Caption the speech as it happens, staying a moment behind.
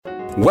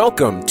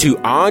Welcome to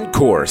On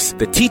Course,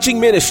 the teaching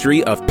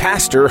ministry of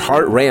Pastor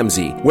Hart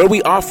Ramsey, where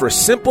we offer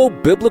simple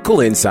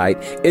biblical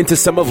insight into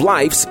some of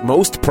life's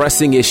most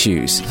pressing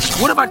issues.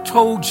 What if I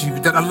told you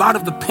that a lot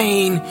of the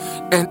pain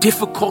and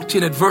difficulty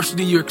and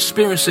adversity you're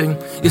experiencing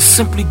is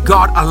simply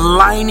God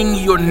aligning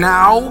your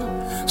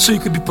now so you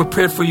could be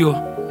prepared for your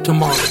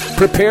tomorrow?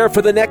 Prepare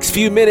for the next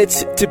few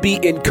minutes to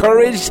be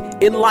encouraged,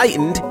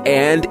 enlightened,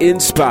 and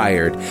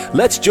inspired.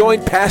 Let's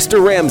join Pastor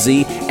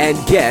Ramsey and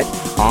get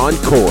on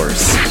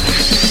course.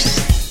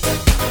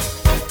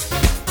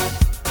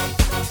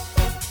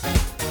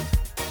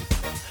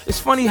 It's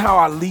funny how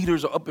our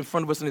leaders are up in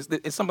front of us,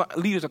 and some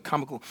leaders are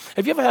comical.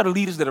 Have you ever had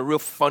leaders that are real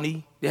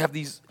funny? They have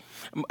these.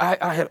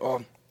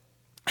 I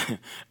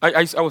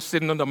was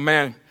sitting under a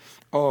man.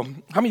 How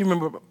many of you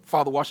remember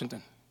Father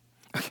Washington?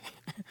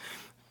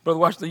 Brother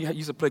Washington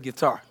used to play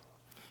guitar.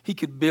 He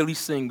could barely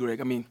sing,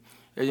 Greg.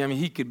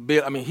 He could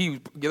barely. He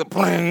would get a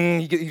pling.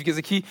 He gets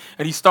a key,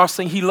 and he starts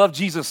singing. He loved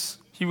Jesus.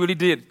 He really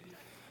did,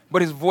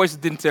 but his voice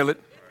didn't tell it.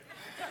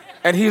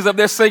 And he was up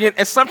there singing,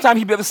 and sometimes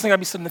he'd be able to sing. I'd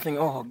be sitting there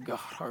thinking, "Oh God,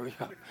 hurry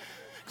up!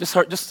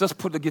 Just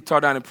put the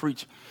guitar down and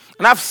preach."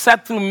 And I've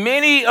sat through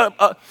many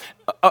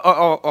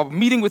a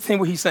meeting with him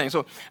where he sang.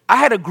 So I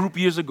had a group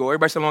years ago.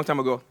 Everybody said a long time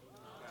ago.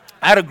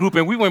 I had a group,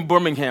 and we were in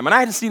Birmingham, and I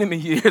hadn't seen him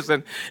in years.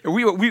 And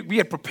we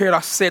had prepared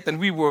our set, and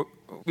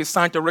we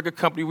signed to a record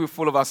company. We were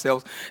full of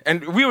ourselves,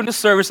 and we were in the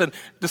service, and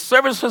the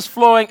service was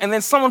flowing, and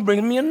then someone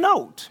brings me a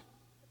note.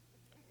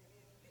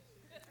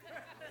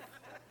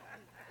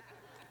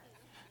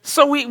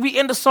 So we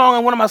end the song,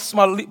 and one of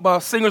my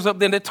singers up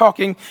there, they're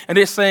talking, and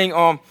they're saying,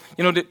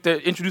 they're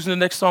introducing the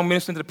next song,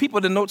 ministering to the people.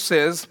 The note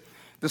says,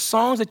 the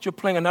songs that you're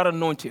playing are not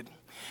anointed.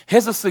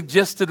 Here's a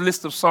suggested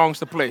list of songs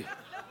to play.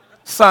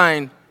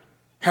 Signed,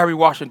 Harry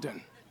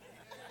Washington.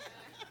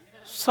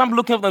 So I'm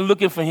looking up and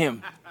looking for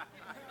him.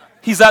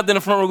 He's out there in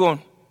the front row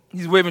going,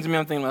 he's waving to me.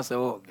 I'm thinking to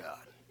myself, oh, God.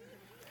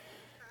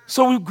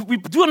 So we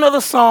do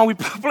another song, we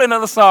play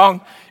another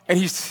song, and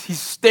he's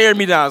staring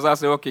me down. So I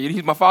said, okay,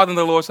 he's my father in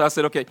the Lord. So I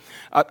said, okay.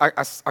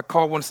 I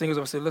called one of the singers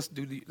up. I said,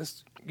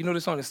 you know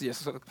this song? Yes.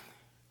 So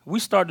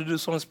we started to do the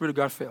song, the Spirit of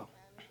God fell.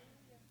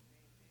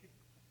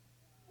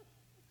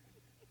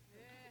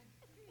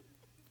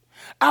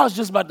 I was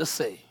just about to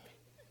say,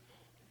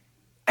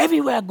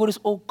 everywhere I go, this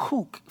old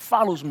kook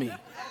follows me.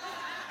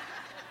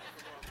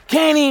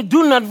 Can't even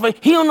do nothing.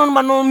 He don't know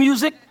about no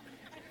music.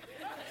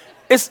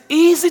 It's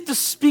easy to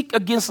speak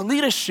against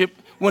leadership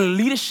when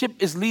leadership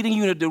is leading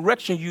you in a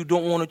direction you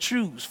don't want to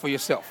choose for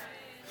yourself.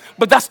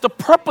 But that's the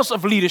purpose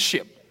of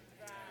leadership.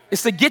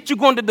 It's to get you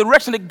going the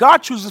direction that God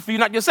chooses for you,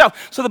 not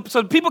yourself. So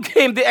the people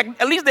came,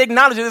 at least they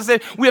acknowledged it. They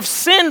said, we have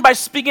sinned by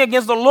speaking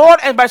against the Lord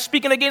and by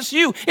speaking against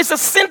you. It's a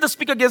sin to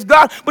speak against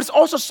God, but it's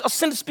also a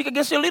sin to speak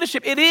against your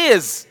leadership. It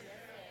is.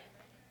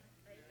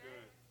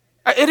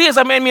 It is.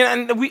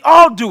 And we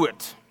all do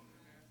it.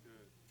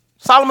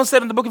 Solomon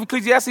said in the book of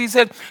Ecclesiastes, he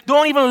said,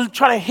 don't even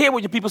try to hear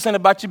what your people saying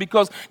about you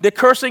because they're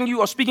cursing you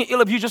or speaking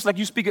ill of you just like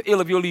you speak ill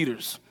of your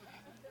leaders.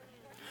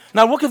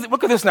 Now, look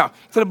at this now.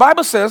 So the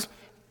Bible says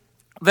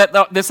that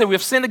they say we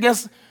have sinned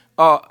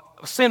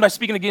by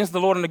speaking against the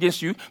Lord and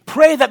against you.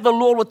 Pray that the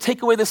Lord will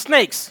take away the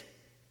snakes.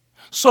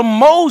 So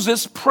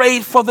Moses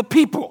prayed for the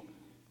people.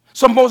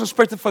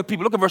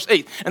 Look at verse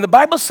 8. And the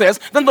Bible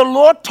says, then the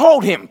Lord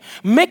told him,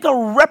 make a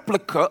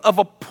replica of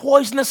a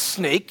poisonous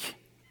snake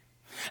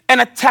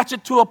and attach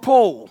it to a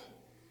pole.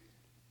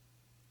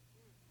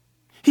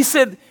 He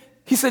said,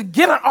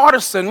 get an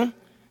artisan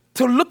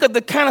to look at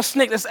the kind of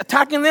snake that's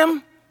attacking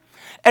them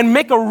and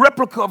make a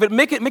replica of it,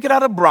 make it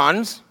out of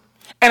bronze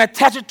and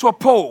attach it to a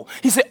pole.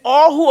 He said,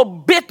 all who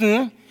are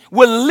bitten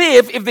will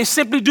live if they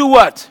simply do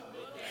what?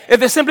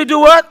 If they simply do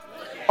what?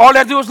 All they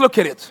have to do is look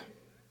at it.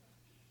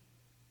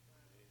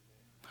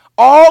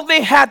 All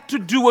they had to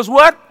do was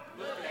what?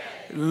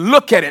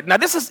 Look at it. Now,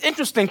 this is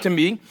interesting to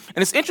me,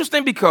 and it's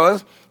interesting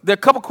because there are a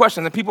couple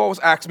questions, and people always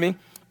ask me,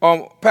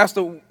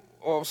 Pastor,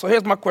 so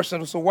here's my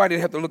question, so why did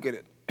they have to look at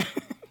it?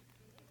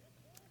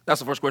 That's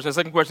the first question. The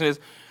second question is,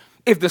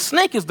 if the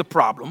snake is the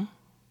problem,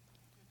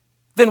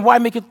 then why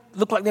make it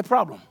look like their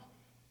problem?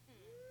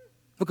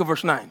 Look at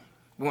verse 9.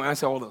 We won't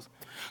answer all those.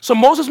 So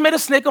Moses made a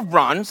snake of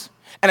bronze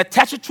and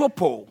attached it to a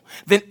pole.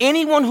 Then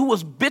anyone who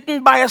was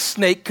bitten by a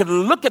snake could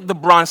look at the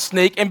bronze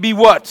snake and be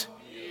what?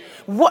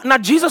 What? Now,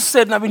 Jesus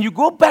said, when you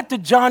go back to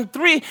John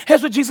 3,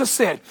 here's what Jesus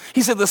said.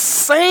 He said, the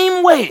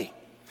same way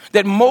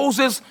that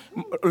Moses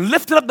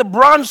lifted up the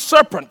bronze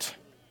serpent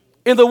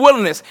in the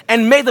wilderness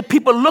and made the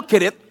people look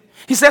at it,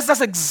 he says that's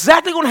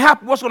exactly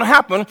what's going to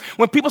happen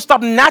when people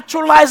stop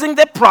naturalizing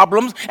their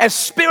problems and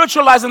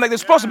spiritualizing like they're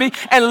supposed to be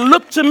and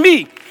look to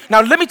me.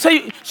 Now, let me tell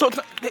you, so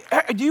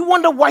do you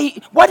wonder why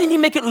didn't he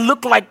make it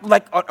look like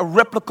a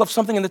replica of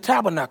something in the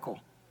tabernacle?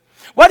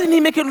 Why didn't he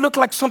make it look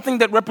like something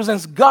that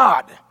represents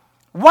God?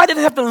 Why did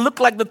it have to look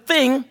like the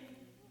thing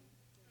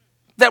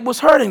that was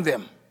hurting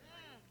them?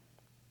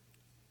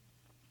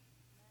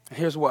 And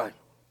here's why.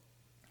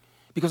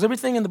 Because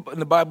everything in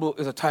the Bible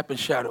is a type and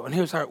shadow, and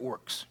here's how it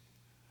works.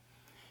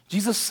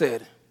 Jesus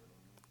said,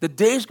 the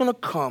day is going to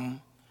come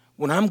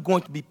when I'm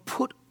going to be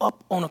put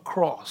up on a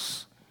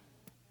cross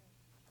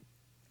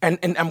and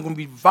I'm going to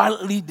be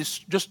violently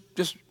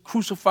just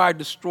crucified,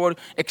 destroyed,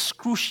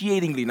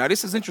 excruciatingly. Now,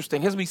 this is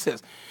interesting. Here's what he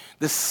says.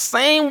 The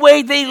same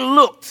way they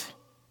looked.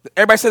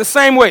 Everybody say the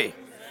same way.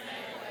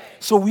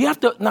 So we have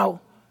to, now,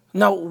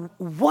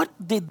 what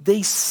did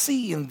they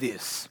see in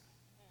this?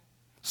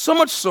 So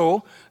much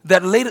so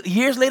that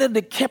years later,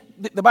 they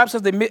kept, the Bible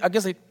says they made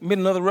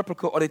another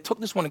replica, or they took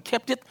this one and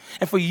kept it.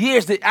 And for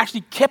years, they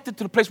actually kept it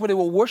to the place where they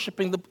were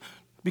worshiping,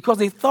 because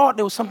they thought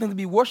there was something to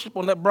be worshiped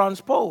on that bronze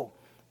pole.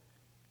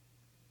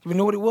 You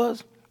know what it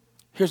was?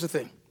 Here's the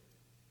thing.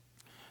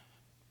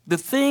 The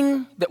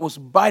thing that was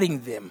biting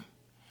them,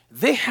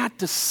 they had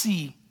to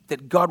see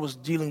that God was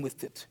dealing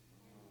with it.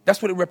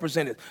 That's what it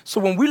represented.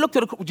 So when we looked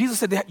at it, Jesus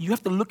said, you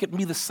have to look at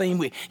me the same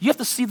way. You have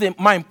to see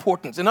my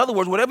importance. In other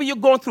words, whatever you're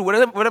going through,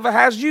 whatever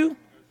has you,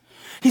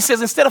 he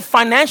says, instead of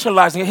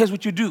financializing it, here's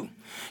what you do.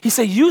 He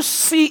said, you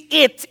see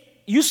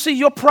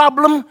your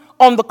problem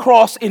on the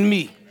cross in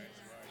me.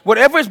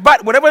 Whatever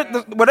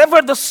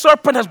the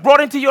serpent has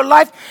brought into your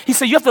life, he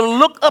said, you have to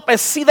look up and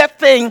see that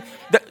thing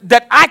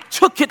that I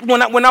took it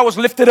when I was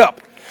lifted up.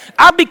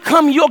 I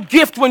become your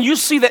gift when you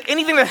see that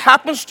anything that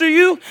happens to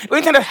you,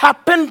 anything that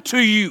happened to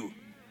you.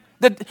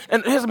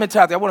 And here's the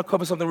mentality. I want to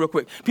cover something real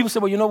quick. People say,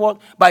 well, you know what?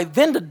 By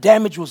then the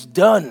damage was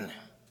done.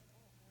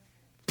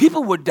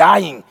 People were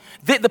dying.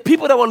 The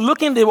people that were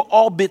looking, they were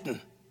all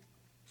bitten.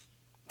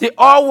 They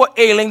all were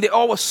ailing. They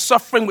all were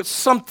suffering with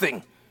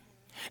something.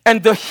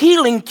 And the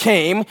healing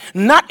came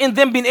not in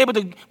them being able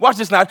to, watch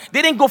this now,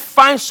 they didn't go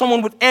find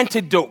someone with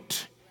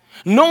antidote.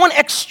 No one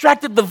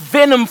extracted the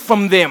venom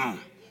from them.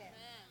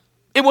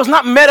 It was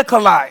not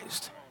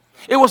medicalized.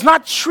 It was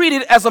not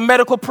treated as a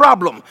medical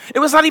problem. It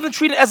was not even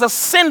treated as a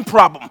sin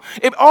problem.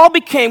 It all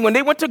became, when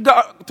they went to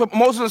God, to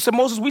Moses and said,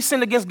 Moses, we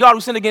sinned against God,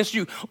 we sinned against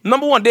you.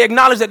 Number one, they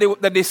acknowledged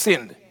that they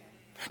sinned.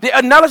 They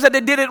acknowledged that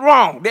they did it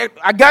wrong.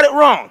 I got it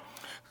wrong.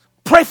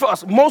 Pray for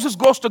us. Moses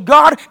goes to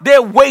God.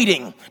 They're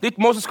waiting.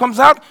 Moses comes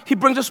out. He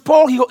brings this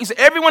pole. He said,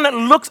 everyone that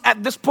looks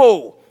at this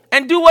pole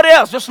and do what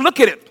else? Just look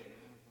at it.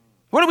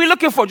 What are we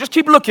looking for? Just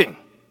keep looking.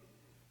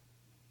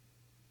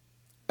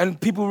 And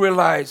people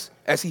realized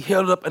as he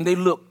held it up and they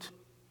looked,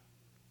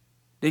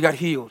 they got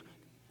healed.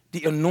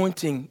 The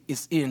anointing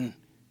is in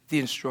the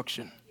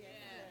instruction. Yes.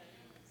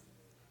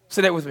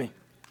 Say that with me.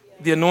 Yes.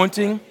 The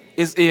anointing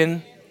is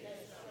in.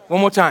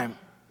 One more time.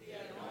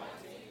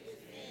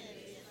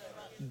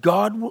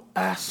 God will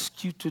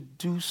ask you to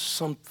do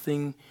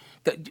something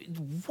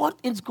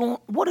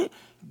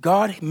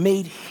God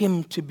made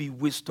him to be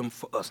wisdom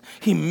for us.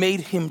 He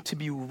made him to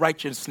be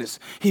righteousness.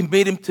 He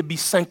made him to be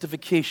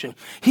sanctification.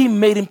 He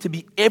made him to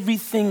be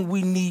everything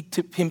we need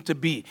him to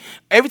be.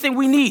 Everything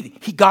we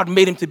need, God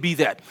made him to be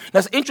that.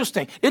 That's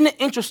interesting. Isn't it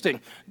interesting?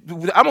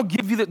 I'm going to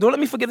give you don't let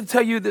me forget to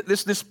tell you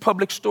this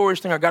public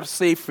storage thing I got to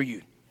save for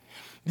you.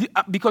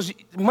 Because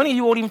money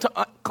you won't even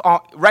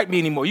write me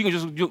anymore. You're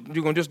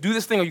going to just do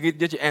this thing or you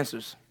get your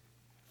answers.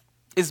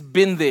 It's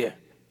been there,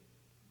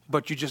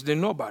 but you just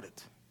didn't know about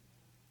it.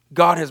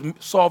 God has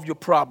solved your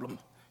problem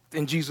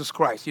in Jesus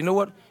Christ. You know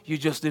what? You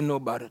just didn't know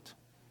about it.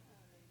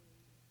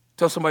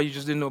 Tell somebody you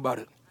just didn't know about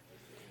it.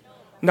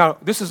 Now,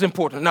 this is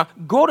important. Now,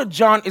 go to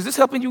John. Is this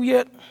helping you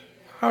yet?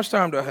 How much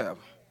time do I have?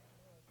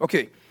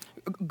 Okay.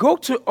 Go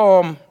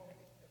to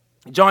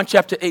John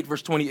chapter 8,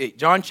 verse 28.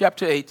 John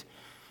chapter 8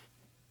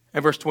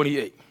 and verse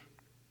 28.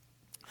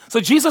 So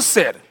Jesus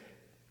said,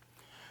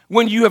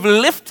 when you have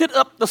lifted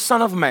up the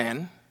Son of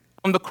Man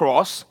on the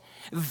cross,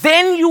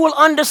 then you will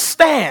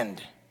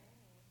understand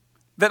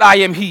that I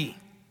am he.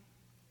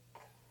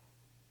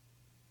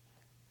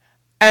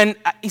 And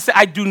he said,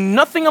 I do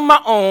nothing of my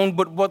own,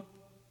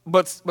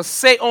 but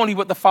say only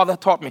what the Father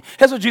taught me.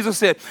 Here's what Jesus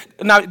said.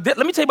 Now, let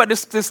me tell you about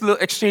this little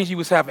exchange he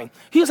was having.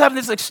 He was having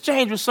this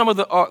exchange with some of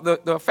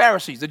the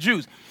Pharisees, the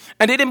Jews,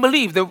 and they didn't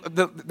believe.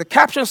 The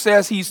caption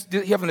says he's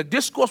having a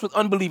discourse with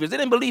unbelievers. They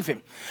didn't believe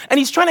him. And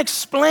he's trying to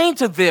explain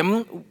to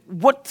them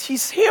what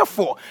he's here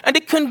for. And they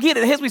couldn't get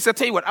it. Here's what he said,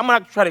 tell you what, I'm not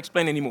going to try to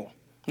explain anymore.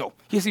 No,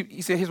 he said,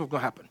 here's what's going to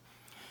happen.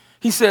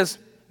 He says,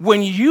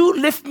 when you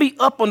lift me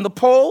up on the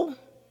pole,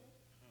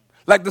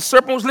 like the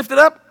serpent was lifted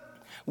up,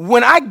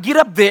 when I get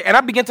up there and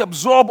I begin to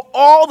absorb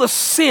all the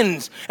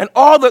sins and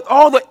all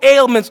the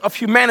ailments of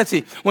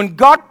humanity, when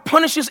God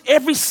punishes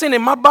every sin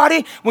in my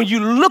body, when you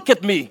look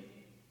at me,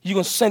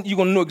 you're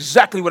gonna know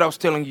exactly what I was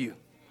telling you.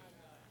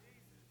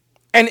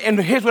 And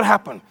here's what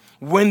happened.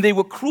 When they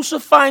were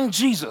crucifying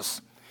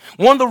Jesus,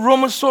 one of the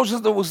Roman soldiers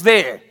that was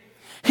there,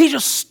 he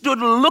just stood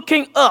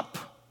looking up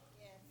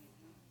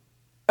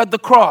at the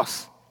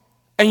cross.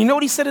 And you know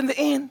what he said in the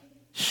end?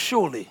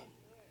 Surely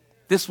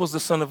this was the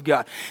Son of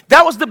God.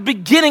 That was the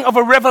beginning of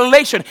a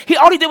revelation.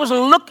 All he did was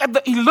looked at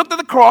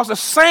the cross the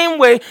same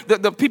way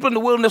that the people in the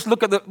wilderness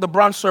look at the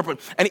bronze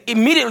serpent. And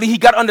immediately he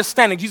got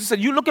understanding. Jesus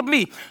said, you look at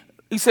me.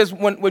 He says,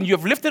 when you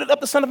have lifted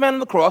up the Son of Man on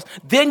the cross,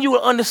 then you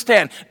will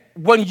understand.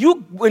 When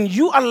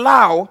you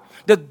allow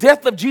the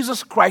death of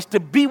Jesus Christ to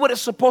be what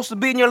it's supposed to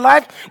be in your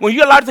life, when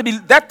you allow it to be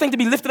that thing to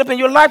be lifted up in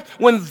your life,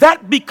 when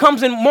that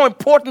becomes more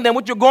important than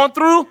what you're going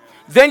through,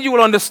 then you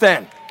will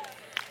understand.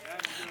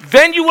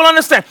 Then you will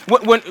understand.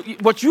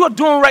 What you are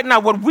doing right now,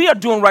 what we are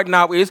doing right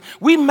now is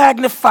we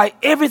magnify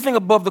everything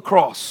above the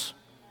cross.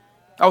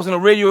 I was in a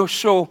radio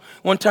show.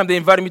 One time they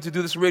invited me to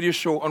do this radio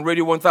show on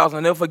Radio 1000.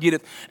 I'll never forget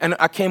it. And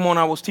I came on,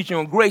 I was teaching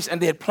on grace,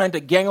 and they had planned to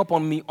gang up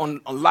on me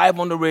on live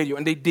on the radio,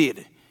 and they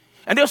did.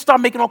 And they'll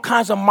start making all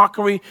kinds of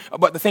mockery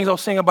about the things I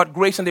was saying about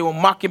grace, and they were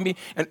mocking me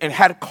and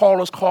had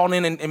callers call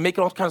in and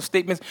making all kinds of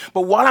statements.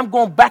 But while I'm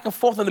going back and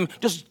forth with them,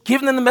 just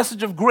giving them the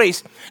message of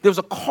grace, there was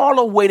a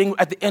caller waiting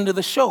at the end of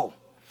the show.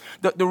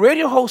 The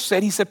radio host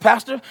said, he said,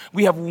 Pastor,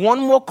 we have one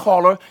more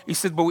caller. He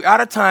said, but we're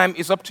out of time.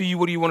 It's up to you.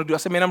 What do you want to do? I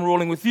said, man, I'm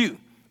rolling with you.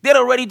 They'd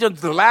already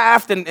just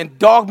laughed and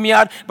dogged me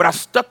out, but I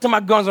stuck to my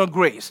guns on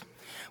grace.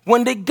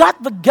 When they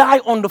got the guy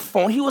on the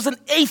phone, he was an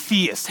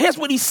atheist. Here's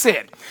what he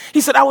said.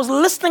 He said, I was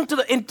listening to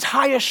the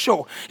entire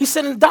show. He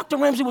said, and Dr.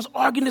 Ramsey was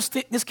arguing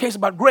this case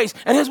about grace.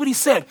 And here's what he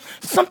said.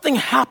 Something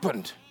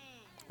happened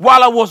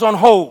while I was on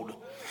hold.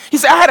 He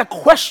said, I had a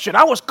question.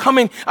 I was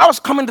coming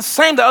the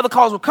same that other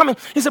callers were coming.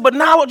 He said, but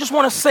now I just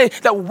want to say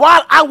that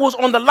while I was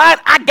on the line,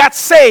 I got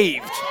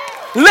saved.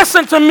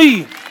 Listen to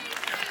me.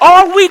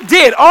 All I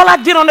did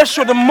on that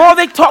show, the more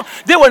they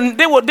talked, they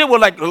were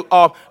like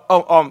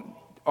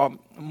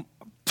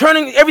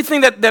turning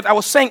everything that I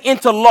was saying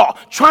into law,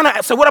 trying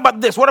to say, what about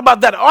this? What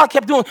about that? All I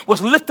kept doing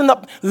was lifting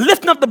up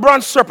the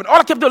bronze serpent. All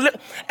I kept doing,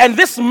 and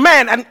this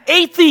man, an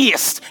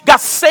atheist, got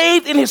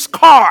saved in his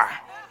car.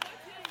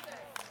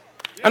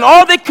 And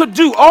all they could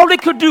do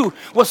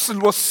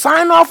was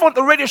sign off on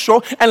the radio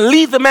show and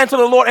lead the man to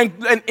the Lord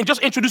and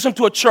just introduce him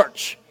to a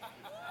church.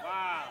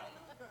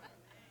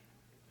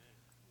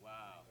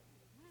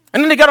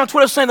 And then they got on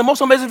Twitter saying the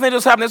most amazing thing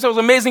just happened. They said it was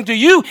amazing to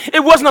you.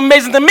 It wasn't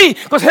amazing to me.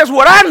 Because here's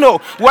what I know.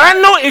 What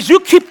I know is you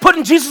keep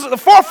putting Jesus at the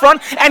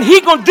forefront and he's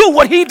going to do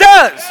what he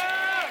does.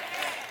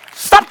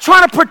 Stop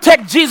trying to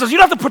protect Jesus. You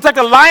don't have to protect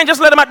a lion.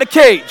 Just let him out the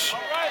cage.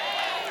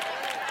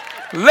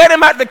 Let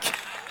him out the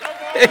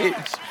cage.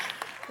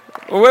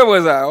 Where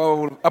was I?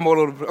 Oh, I'm all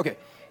over. Okay.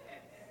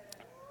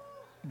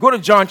 Go to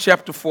John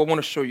chapter 4. I want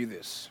to show you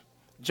this.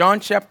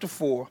 John chapter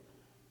 4.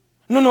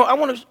 I'm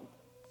going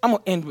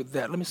to end with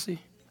that. Let me see.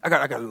 I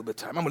got a little bit of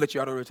time. I'm going to let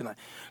you out of here tonight.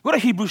 Go to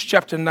Hebrews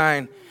chapter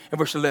 9 and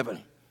verse 11.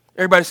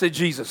 Everybody say,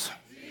 Jesus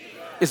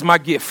is my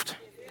gift.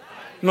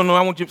 No,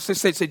 I want you to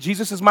say,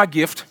 Jesus is my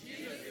gift.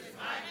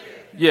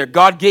 Yeah,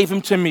 God gave him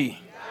to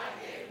me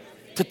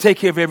to take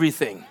care of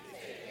everything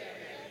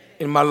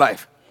in my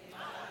life.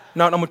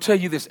 Now, I'm going to tell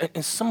you this.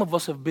 And some of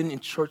us have been in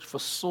church for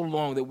so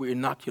long that we're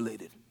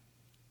inoculated.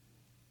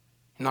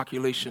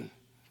 Inoculation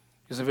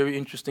is a very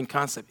interesting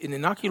concept. In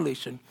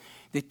inoculation,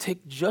 they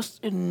take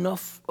just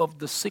enough of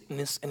the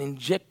sickness and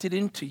inject it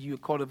into you,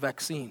 called a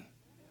vaccine.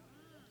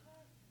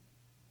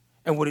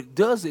 And what it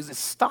does is it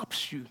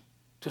stops you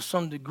to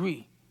some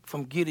degree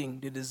from getting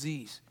the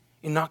disease.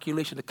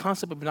 Inoculation, the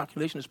concept of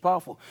inoculation is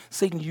powerful.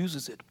 Satan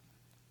uses it.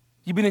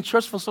 You've been in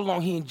church for so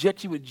long, he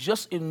injects you with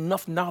just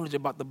enough knowledge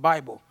about the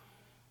Bible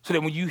so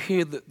that when you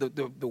hear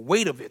the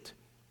weight of it,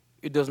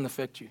 it doesn't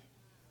affect you.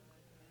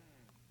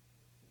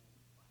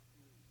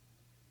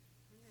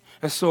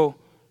 And so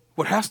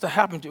what has to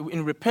happen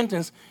in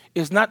repentance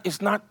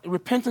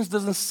repentance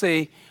doesn't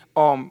say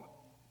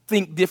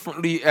think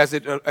differently as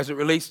it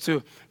relates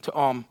to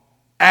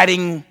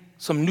adding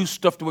some new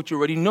stuff to what you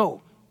already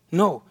know.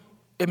 No,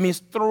 it means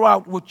throw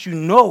out what you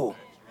know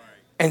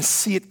and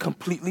see it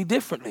completely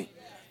differently.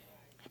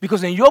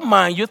 Because in your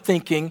mind, you're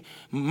thinking,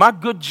 my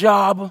good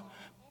job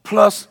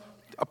plus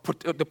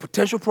the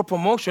potential for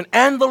promotion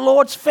and the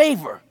Lord's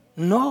favor.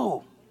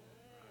 No.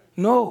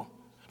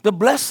 The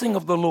blessing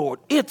of the Lord,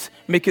 it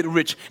make it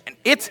rich, and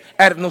it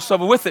added no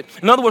sorrow with it.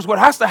 In other words, what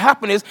has to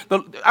happen is,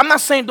 I'm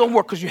not saying don't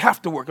work, because you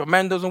have to work. If a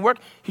man doesn't work,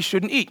 he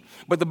shouldn't eat.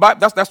 But the Bible,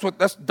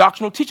 that's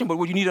doctrinal teaching. But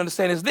what you need to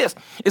understand is this,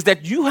 is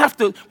that you have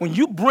to, when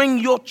you bring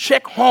your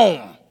check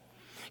home,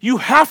 you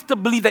have to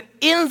believe that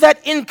in that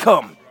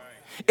income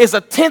is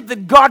a tenth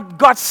that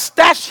God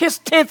stashed his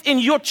tenth in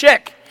your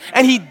check.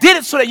 And he did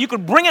it so that you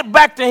could bring it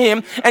back to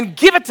him and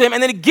give it to him.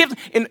 And then it gives,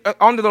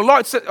 under the law,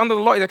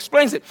 it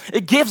explains it.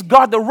 It gives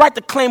God the right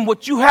to claim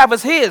what you have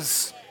as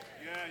his.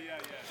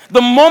 The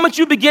moment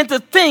you begin to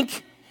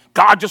think,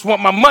 God just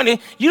want my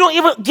money, you don't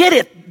even get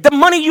it. The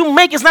money you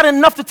make is not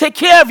enough to take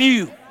care of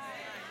you.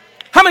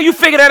 How many of you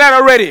figured that out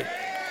already?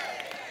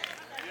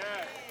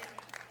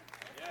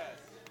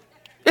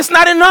 It's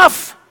not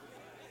enough.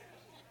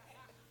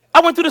 I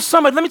went through the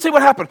summer. Let me tell you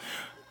what happened.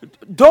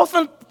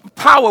 Dothan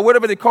Power,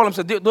 whatever they call them,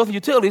 so Dothan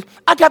Utilities,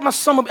 I got my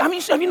summer. Have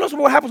you noticed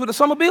what happens with the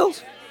summer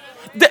bills?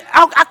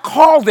 I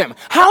call them.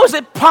 How is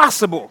it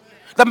possible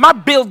that my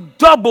bill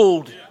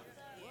doubled?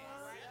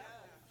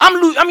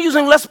 I'm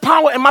using less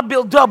power and my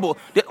bill doubled.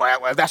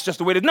 Well, that's just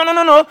the way it is.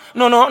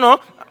 No.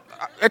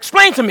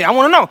 Explain to me. I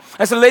want to know.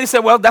 And so the lady said,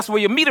 well, that's where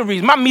your meter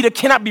reads. My meter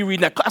cannot be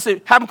reading that. I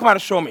said, have them come out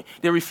and show me.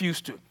 They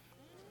refused to.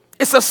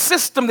 It's a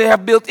system they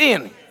have built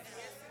in.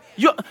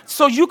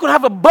 So you could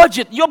have a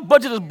budget. Your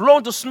budget is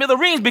blown to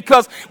smithereens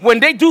because when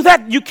they do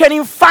that, you can't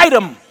even fight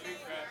them.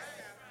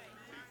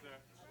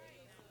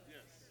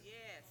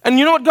 And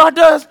you know what God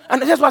does?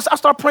 And that's why I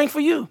start praying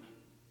for you.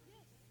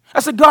 I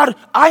said, God,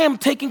 I am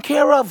taken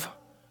care of.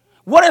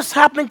 What is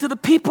happening to the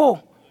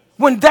people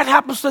when that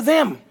happens to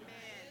them?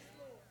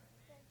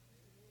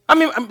 I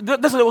mean,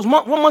 listen, there was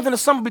 1 month in the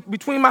summer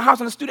between my house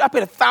and the studio, I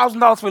paid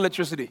 $1,000 for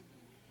electricity.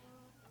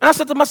 And I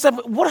said to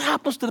myself, what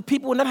happens to the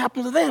people when that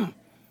happens to them?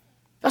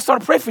 I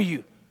started to pray for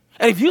you.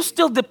 And if you're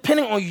still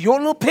depending on your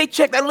little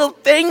paycheck, that little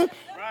thing,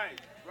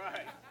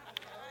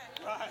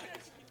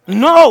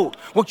 no,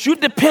 what you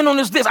depend on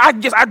is this. I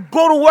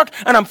go to work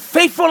and I'm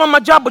faithful on my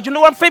job, but you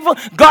know what I'm faithful?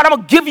 God, I'm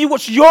going to give you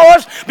what's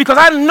yours because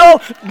I know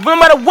no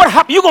matter what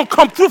happens, you're going to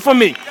come through for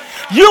me.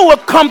 You will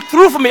come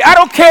through for me. I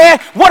don't care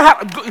what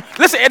happens.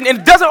 Listen, and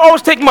it doesn't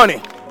always take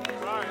money.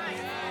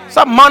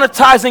 Stop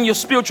monetizing your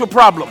spiritual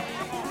problem.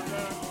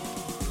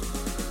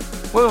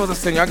 What was I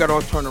saying? I got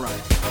all turned around.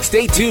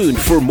 Stay tuned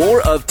for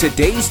more of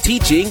today's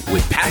teaching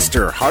with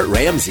Pastor Hart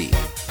Ramsey.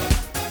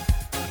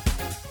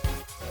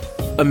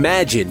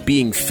 Imagine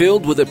being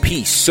filled with a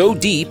peace so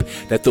deep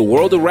that the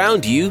world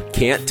around you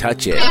can't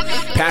touch it.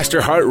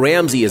 Pastor Hart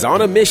Ramsey is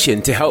on a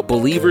mission to help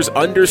believers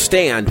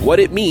understand what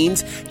it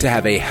means to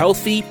have a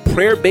healthy,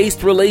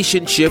 prayer-based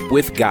relationship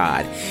with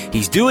God.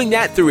 He's doing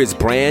that through his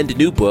brand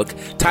new book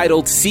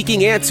titled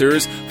Seeking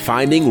Answers,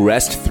 Finding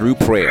Rest Through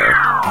Prayer.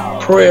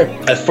 Prayer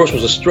at first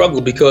was a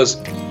struggle because,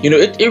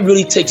 it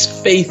really takes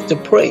faith to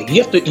pray.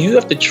 You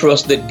have to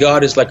trust that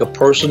God is like a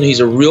person. He's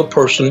a real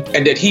person,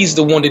 and that he's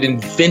the one that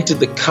invented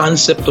the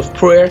concept of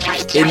prayer.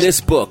 In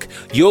this book,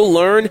 you'll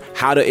learn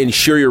how to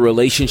ensure your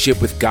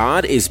relationship with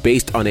God is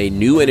based on a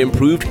new and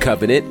improved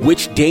covenant,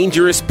 which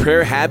dangerous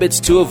prayer habits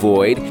to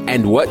avoid,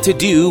 and what to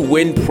do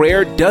when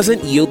prayer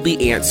doesn't yield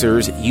the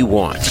answers you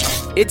want.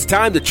 It's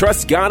time to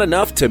trust God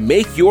enough to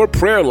make your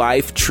prayer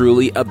life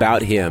truly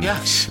about Him.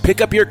 Yes. Pick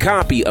up your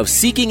copy of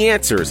Seeking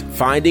Answers,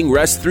 Finding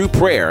Rest Through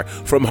Prayer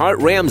from Hart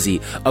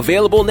Ramsey,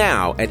 available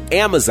now at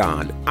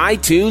Amazon,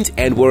 iTunes,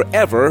 and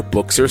wherever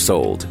books are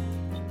sold.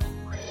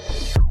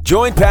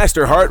 Join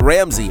Pastor Hart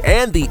Ramsey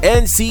and the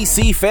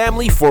NCC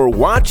family for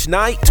Watch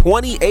Night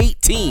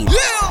 2018,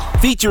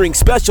 featuring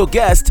special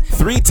guest,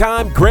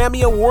 3-time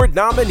Grammy Award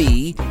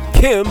nominee,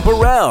 Kim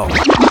Burrell.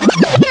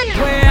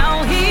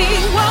 Well,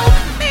 he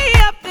woke me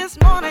up this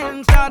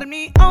morning, started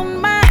me on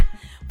my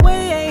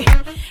way,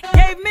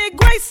 gave me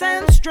grace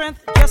and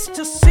strength just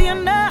to see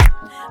another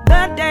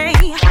day.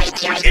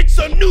 It's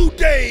a new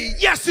day.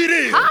 Yes, it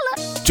is.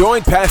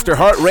 Join Pastor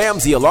Hart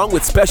Ramsey along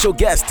with special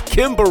guest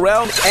Kim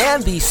Burrell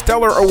and the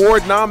Stellar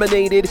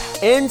Award-nominated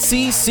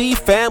NCC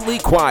Family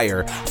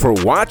Choir for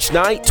Watch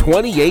Night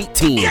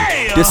 2018,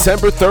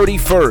 December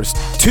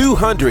 31st,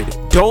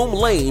 200 Dome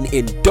Lane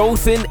in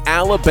Dothan,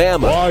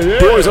 Alabama.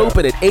 Doors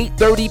open at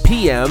 8:30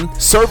 p.m.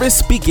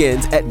 Service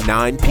begins at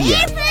 9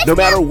 p.m. No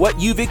matter what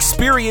you've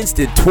experienced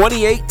in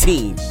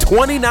 2018,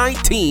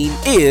 2019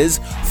 is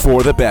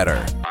for the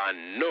better. I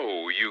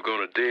know you're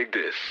gonna dig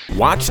this.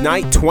 Watch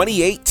Night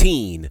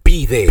 2018.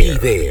 Be there. Be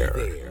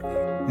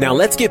there. Now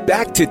let's get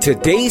back to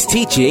today's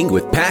teaching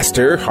with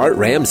Pastor Hart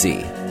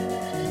Ramsey.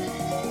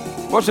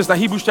 Watch this now,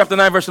 Hebrews chapter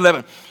 9, verse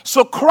 11.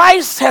 So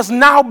Christ has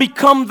now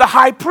become the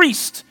high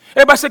priest.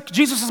 Everybody say,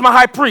 Jesus is my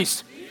high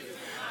priest.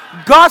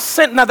 God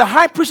sent, now the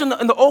high priest in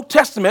the Old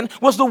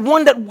Testament was the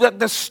one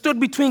that stood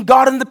between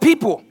God and the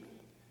people.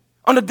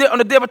 On the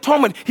Day of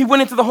Atonement, he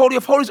went into the Holy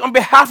of Holies on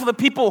behalf of the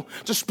people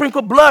to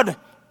sprinkle blood,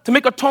 to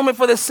make atonement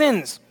for their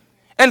sins.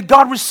 And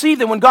God received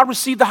them. When God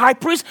received the high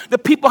priest, the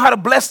people had a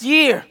blessed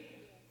year.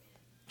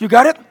 You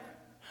got it?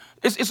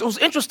 It was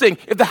interesting.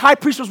 If the high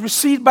priest was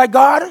received by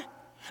God,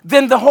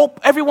 then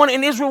everyone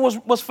in Israel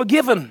was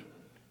forgiven.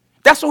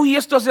 That's who he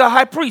is to us, the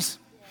high priest.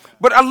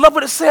 But I love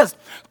what it says.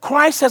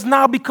 Christ has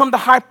now become the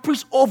high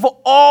priest over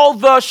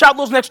all shout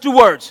those next two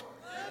words.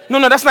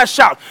 No, that's not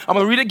shout. I'm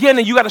going to read it again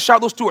and you got to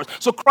shout those two words.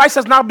 So Christ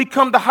has now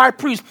become the high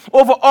priest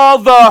over all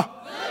the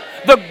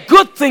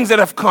good things that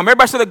have come.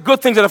 Everybody say the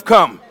good things that have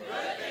come.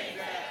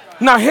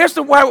 Now here's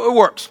the way it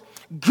works.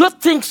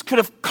 Good things could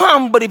have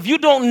come, but if you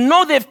don't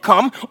know they've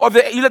come, or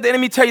you let the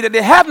enemy tell you that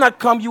they have not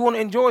come, you won't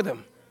enjoy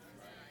them.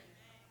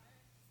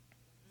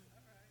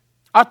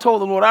 I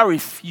told the Lord, I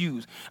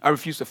refuse. I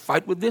refuse to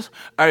fight with this.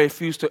 I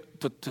refuse to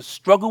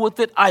struggle with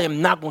it. I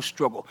am not going to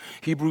struggle.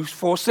 Hebrews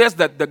 4 says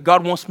that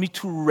God wants me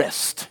to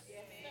rest.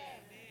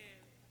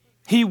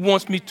 He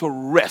wants me to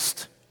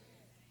rest.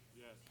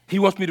 He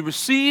wants me to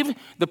receive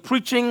the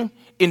preaching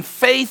in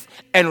faith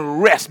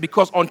and rest,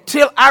 because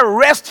until I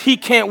rest, he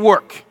can't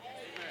work.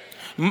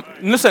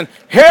 Listen,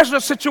 here's your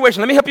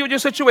situation. Let me help you with your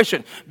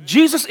situation.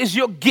 Jesus is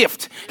your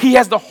gift. He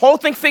has the whole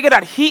thing figured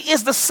out. He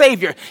is the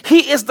Savior.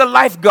 He is the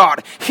life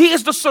God. He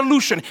is the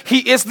solution.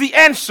 He is the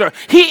answer.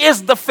 He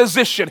is the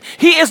physician.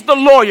 He is the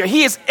lawyer.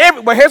 He is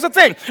everywhere. Here's the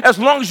thing. As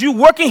long as you're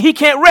working, he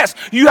can't rest.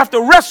 You have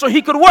to rest so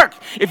he could work.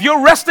 If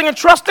you're resting and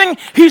trusting,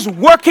 he's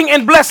working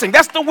and blessing.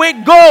 That's the way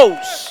it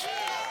goes.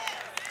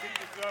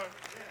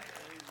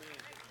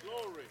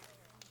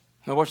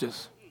 Now watch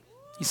this.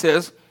 He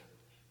says,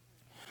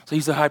 so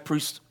he's the high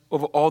priest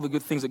over all the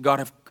good things that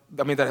God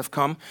that have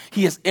come.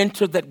 He has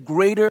entered that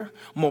greater,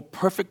 more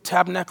perfect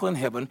tabernacle in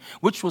heaven,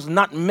 which was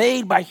not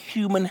made by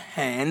human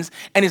hands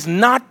and is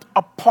not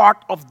a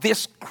part of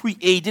this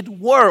created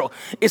world.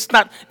 It's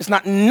not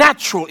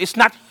natural. It's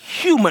not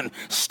human.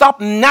 Stop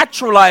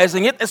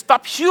naturalizing it and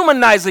stop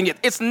humanizing it.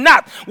 It's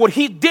not. What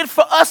he did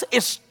for us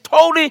is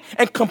totally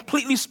and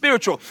completely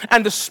spiritual.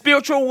 And the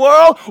spiritual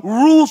world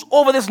rules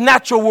over this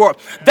natural world.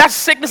 That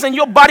sickness in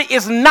your body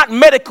is not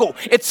medical.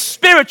 It's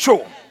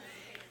spiritual.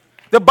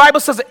 The Bible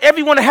says that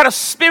everyone that had a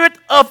spirit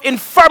of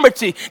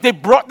infirmity, they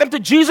brought them to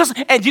Jesus,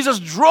 and Jesus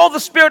drove the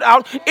spirit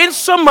out,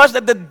 insomuch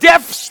that the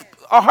deaf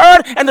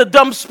heard and the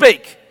dumb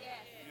spake.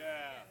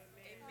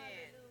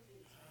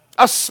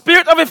 A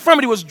spirit of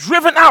infirmity was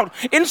driven out,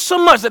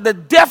 insomuch that the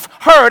deaf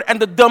heard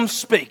and the dumb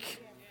spake.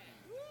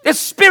 It's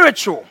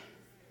spiritual.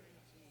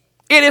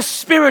 It is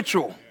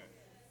spiritual.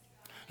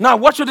 Now,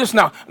 watch this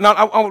now. Now,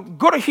 I'll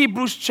go to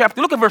Hebrews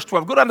chapter. Look at verse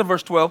 12. Go down to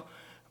verse 12.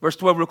 Verse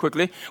 12 real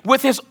quickly.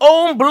 With his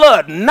own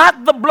blood,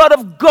 not the blood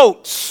of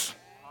goats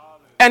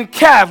and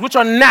calves, which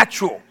are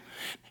natural.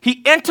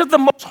 He entered the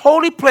most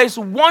holy place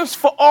once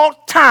for all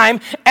time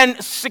and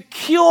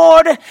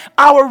secured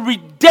our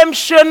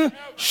redemption.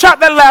 Shout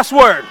that last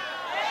word.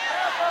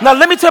 Now,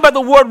 let me tell you about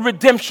the word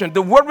redemption.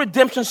 The word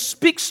redemption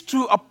speaks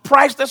to a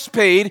price that's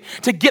paid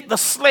to get the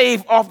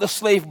slave off the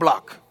slave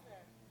block.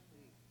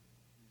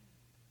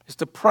 It's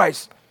the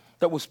price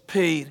that was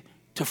paid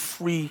to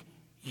free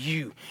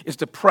you. It's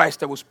the price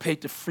that was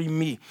paid to free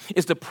me.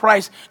 It's the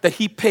price that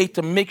he paid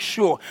to make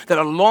sure that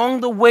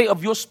along the way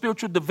of your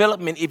spiritual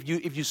development, if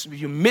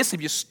you miss,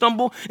 if you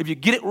stumble, if you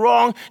get it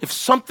wrong, if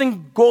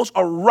something goes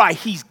awry,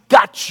 he's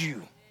got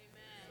you.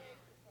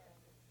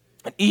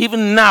 And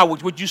even now,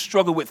 with what you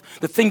struggle with,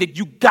 the thing that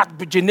you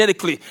got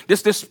genetically,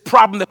 this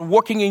problem that's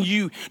working in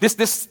you,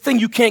 this thing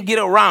you can't get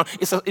around,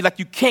 like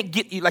you can't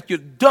get, like you're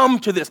dumb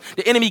to this.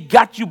 The enemy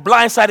got you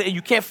blindsided and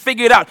you can't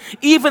figure it out.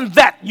 Even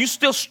that,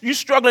 you're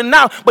struggling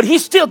now, but he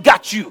still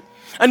got you.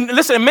 And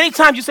listen, many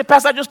times you say,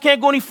 Pastor, I just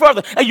can't go any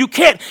further. And you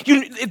can't.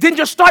 It didn't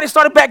just start, it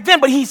started back then,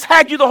 but he's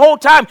had you the whole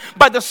time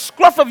by the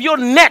scruff of your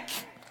neck.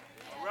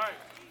 Right.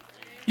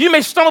 You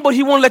may stumble, but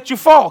he won't let you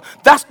fall.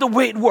 That's the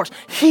way it works.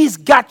 He's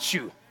got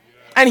you.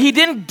 And he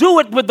didn't do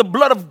it with the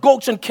blood of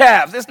goats and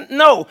calves.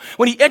 No.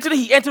 When he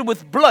entered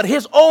with blood,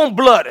 his own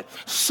blood.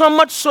 So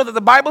much so that the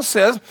Bible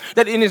says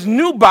that in his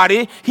new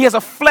body, he has a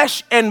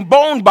flesh and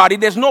bone body.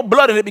 There's no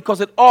blood in it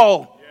because it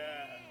all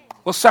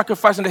was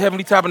sacrificed in the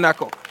heavenly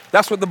tabernacle.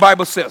 That's what the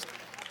Bible says.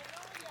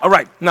 All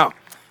right. Now,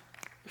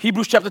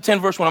 Hebrews chapter 10,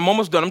 verse 1. I'm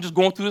almost done. I'm just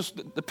going through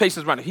the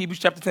paces right now. Hebrews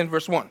chapter 10,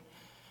 verse 1.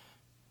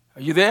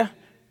 Are you there?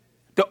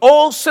 The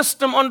old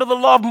system under the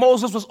law of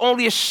Moses was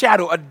only a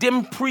shadow, a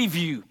dim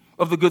preview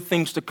of the good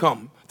things to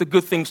come, the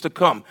good things to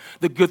come,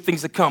 the good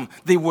things to come.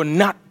 They were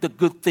not the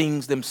good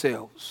things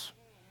themselves.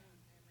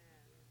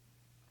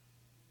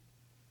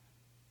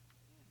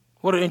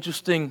 What an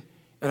interesting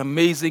and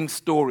amazing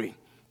story.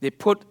 They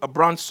put a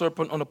bronze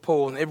serpent on a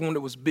pole, and everyone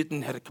that was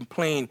bitten had to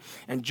complain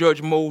and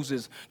judge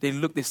Moses. They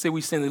said we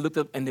sinned. They looked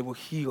up and they were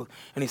healed.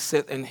 And he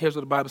said, and here's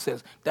what the Bible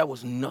says: that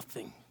was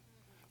nothing.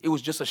 It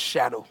was just a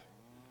shadow.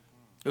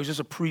 It was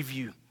just a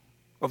preview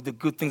of the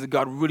good things that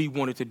God really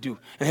wanted to do.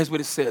 And here's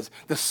what it says.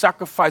 The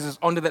sacrifices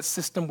under that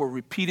system were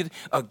repeated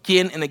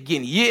again and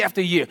again, year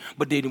after year,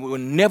 but they were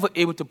never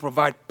able to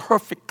provide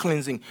perfect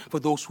cleansing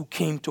for those who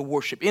came to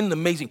worship. Isn't it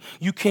amazing?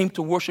 You came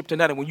to worship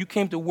tonight, and when you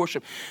came to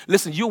worship,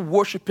 listen, you're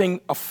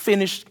worshiping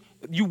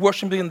you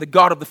worshiping the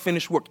God of the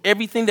finished work.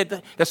 Everything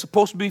that's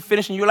supposed to be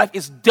finished in your life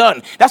is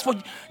done.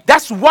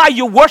 That's why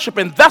you're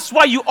worshiping. That's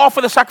why you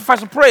offer the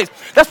sacrifice of praise.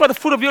 That's why the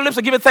fruit of your lips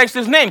are giving thanks to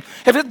his name.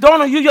 If it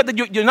dawned on you yet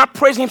that you're not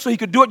praising him so he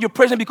could do it, you're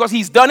praising him because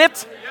he's done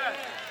it.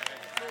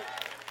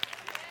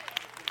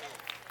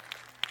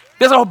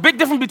 There's a big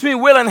difference between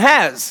will and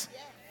has.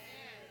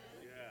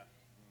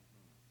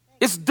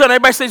 It's done.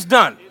 Everybody say it's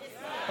done.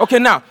 Okay,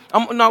 now,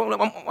 I'm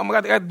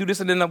going to do this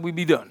and then we'll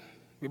be done.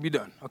 We'll be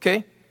done,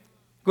 okay?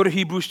 Go to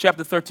Hebrews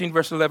chapter 13,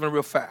 verse 11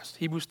 real fast.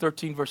 Hebrews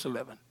 13, verse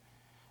 11.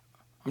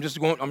 I'm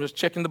just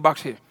checking the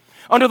box here.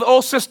 Under the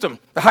old system,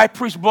 the high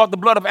priest brought the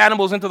blood of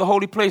animals into the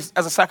holy place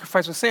as a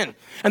sacrifice for sin.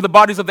 And the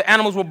bodies of the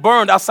animals were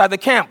burned outside the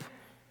camp.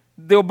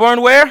 They were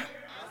burned where?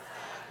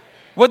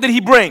 What did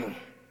he bring?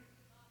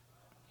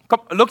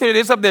 Look at it,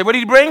 it's up there. What did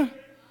he bring?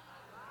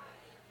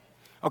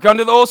 Okay,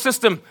 under the old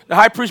system, the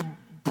high priest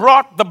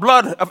brought the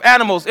blood of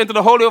animals into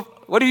the holy.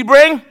 What did he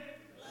bring?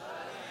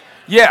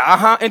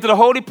 Yeah, into the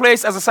holy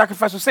place as a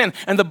sacrifice for sin.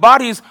 And the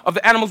bodies of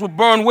the animals were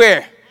burned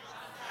where?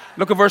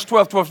 Look at verse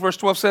 12. Verse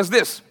 12 says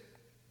this.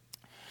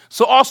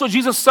 So also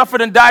Jesus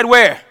suffered and died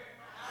where?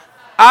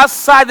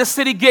 Outside the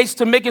city gates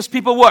to make his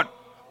people what?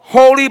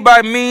 Holy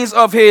by means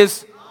of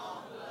his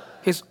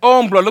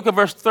own blood. Look at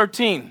verse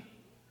 13.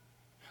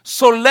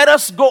 So let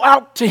us go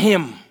out to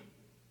him.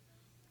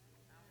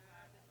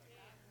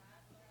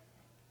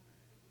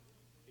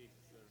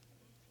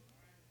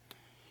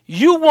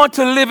 You want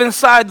to live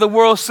inside the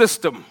world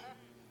system.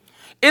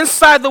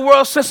 Inside the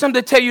world system,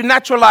 they tell you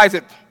naturalize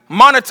it,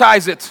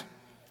 monetize it,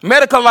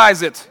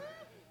 medicalize it.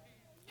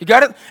 You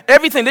got it?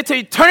 Everything. They tell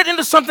you turn it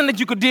into something that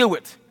you could deal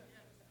with.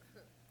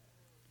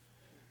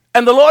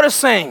 And the Lord is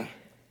saying,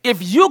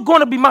 if you're going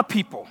to be my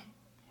people,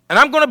 and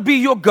I'm going to be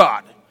your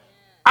God,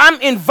 I'm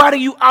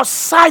inviting you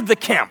outside the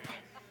camp.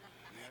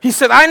 He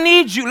said, I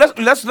need you. Let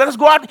us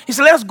go out. He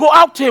said, let us go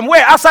out to him.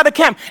 Where? Outside the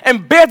camp.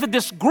 And bear the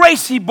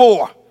disgrace he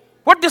bore.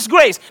 What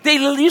disgrace? They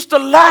used to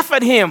laugh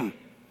at him.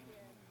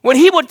 When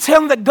he would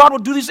tell them that God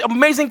would do these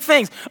amazing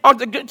things. Oh,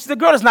 the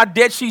girl is not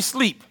dead. She's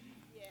asleep.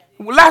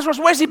 Lazarus,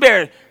 where's he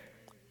buried?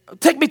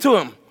 Take me to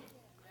him.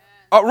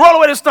 Roll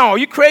away the stone. Are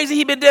you crazy?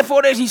 He's been dead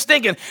 4 days. He's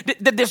stinking.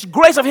 The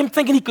disgrace of him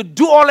thinking he could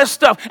do all that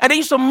stuff. And they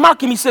used to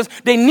mock him. He says,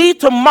 they need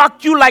to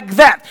mock you like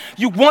that.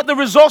 You want the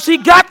results he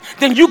got?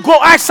 Then you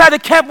go outside the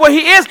camp where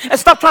he is and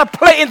stop trying to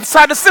play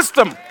inside the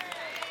system.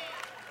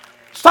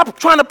 Stop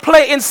trying to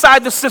play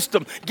inside the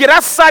system. Get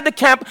outside the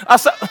camp.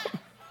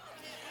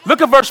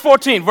 Look at verse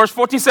 14. Verse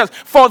 14 says,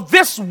 for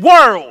this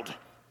world,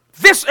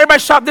 everybody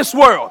shout this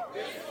world.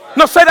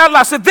 No, say that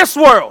loud. Say this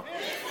world.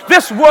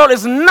 This world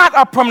is not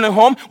our permanent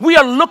home. We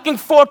are looking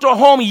forward to a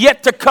home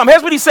yet to come.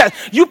 Here's what he says.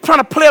 You trying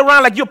to play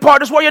around like you're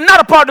part of this world. You're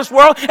not a part of this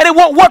world, and it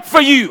won't work for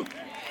you.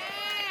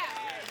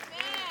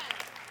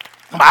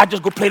 I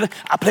just go play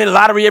the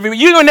lottery every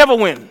week. You're going to never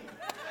win.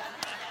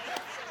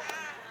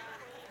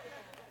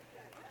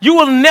 You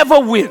will never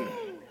win.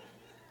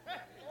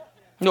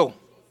 No.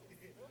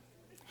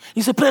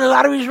 You say playing the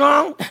lottery is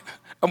wrong?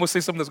 I'm going to say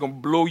something that's going to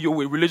blow you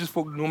away. Religious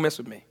folk don't mess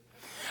with me.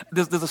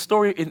 There's a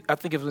story, I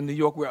think it was in New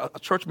York, where a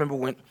church member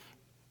went.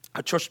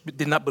 A church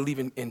did not believe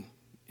in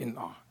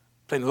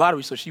playing the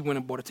lottery, so she went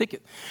and bought a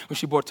ticket. When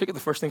she bought a ticket,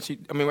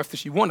 after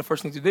she won, the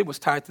first thing she did was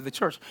tie it to the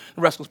church.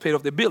 The rest was paid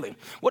off their billing.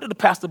 What did the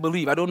pastor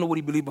believe? I don't know what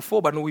he believed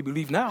before, but I know what he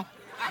believes now.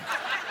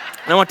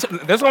 That's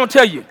what I'm going to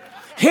tell you.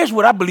 Here's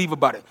what I believe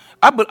about it.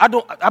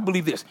 I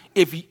believe this.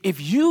 If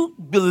you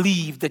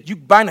believe that you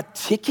buying a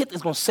ticket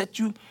is going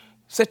to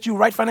set you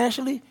right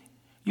financially,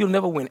 you'll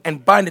never win.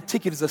 And buying the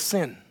ticket is a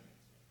sin.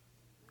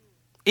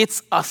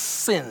 It's a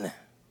sin.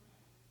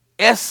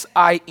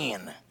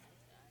 S-I-N.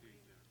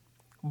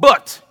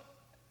 But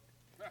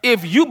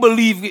if you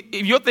believe,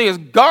 if your thing is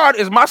God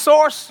is my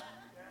source,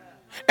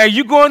 and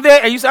you go in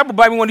there and you say, I'm going to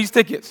buy me one of these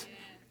tickets.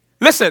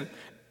 Listen,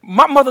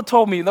 my mother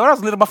told me, when I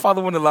was little, my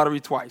father won the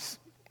lottery twice.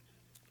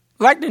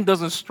 Lightning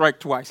doesn't strike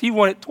twice. He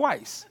won it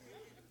twice.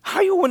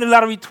 How you win the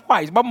lottery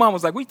twice? My mom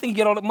was like, where do you think you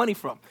get all that money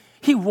from?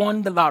 He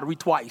won the lottery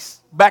twice.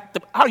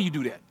 How do you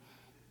do that?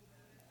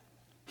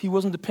 He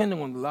wasn't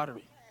dependent on the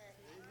lottery.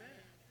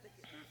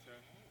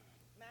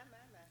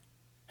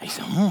 He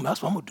said,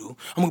 that's what I'm going to do.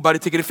 I'm going to buy the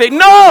ticket of faith.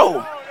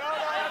 No!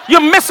 You're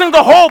missing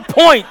the whole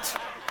point.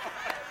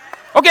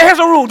 Okay, here's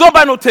a rule. Don't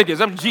buy no tickets.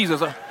 I'm Jesus.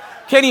 I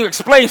can't even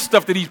explain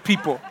stuff to these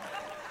people.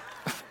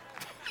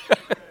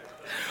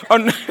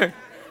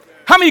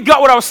 How many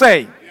got what I was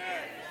saying?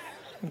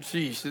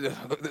 Jeez.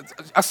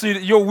 I see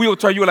your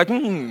wheelchair. You were like,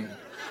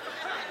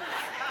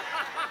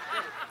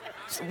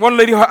 One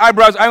lady, her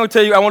eyebrows, I ain't going to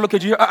tell you, I want to look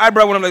at you. Her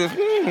eyebrow went up like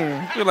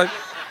this. You're like,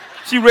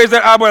 she raised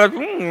that eyebrow like,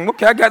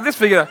 okay, I got this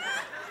figured out.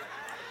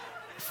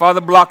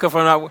 Father blocker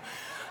for now.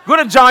 Go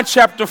to John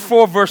chapter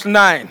 4, verse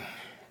 9.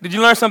 Did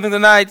you learn something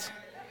tonight?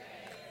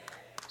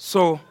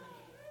 So,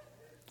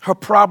 her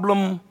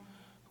problem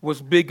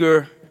was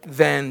bigger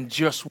than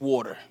just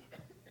water.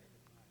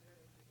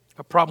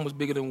 Her problem was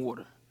bigger than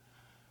water.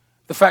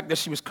 The fact that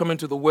she was coming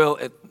to the well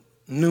at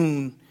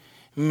noon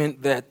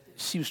meant that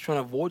she was trying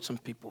to avoid some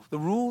people. The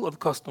rule of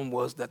custom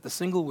was that the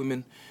single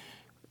women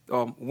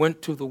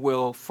went to the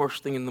well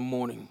first thing in the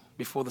morning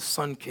before the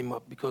sun came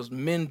up, because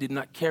men did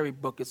not carry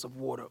buckets of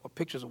water or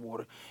pitchers of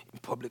water in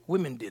public.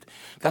 Women did.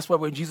 That's why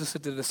when Jesus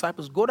said to the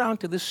disciples, go down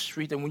to this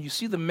street, and when you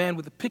see the man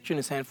with the pitcher in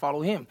his hand,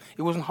 follow him.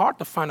 It wasn't hard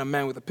to find a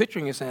man with a pitcher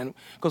in his hand,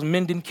 because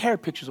men didn't carry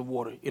pitchers of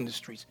water in the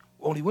streets.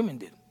 Only women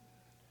did.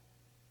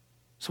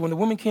 So when the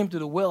woman came to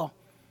the well,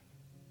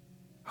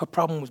 her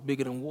problem was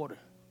bigger than water.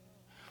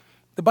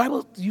 The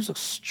Bible uses a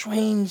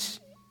strange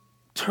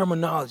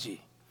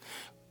terminology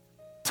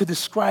to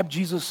describe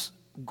Jesus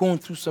going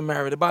through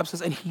Samaria. The Bible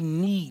says, and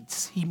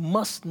he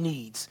must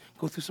needs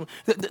go through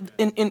Samaria.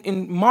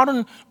 In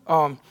modern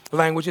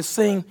language, it's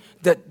saying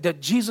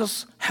that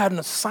Jesus had an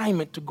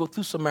assignment to go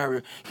through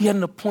Samaria. He had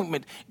an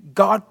appointment.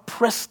 God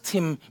pressed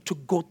him to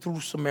go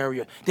through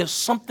Samaria. There's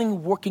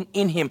something working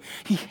in him.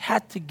 He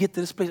had to get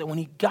to this place. And when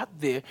he got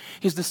there,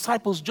 his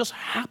disciples just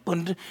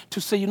happened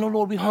to say,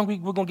 Lord, we're hungry.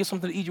 We're going to get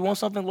something to eat. You want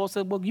something? The Lord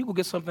said, well, you go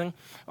get something.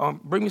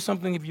 Bring me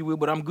something if you will,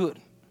 but I'm good.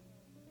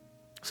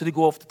 So they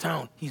go off to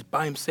town. He's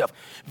by himself.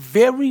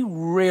 Very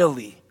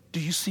rarely do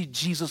you see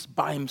Jesus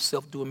by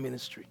himself do a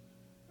ministry.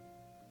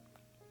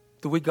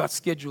 The way God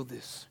scheduled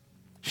this.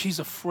 She's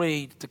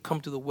afraid to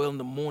come to the well in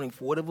the morning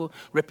for whatever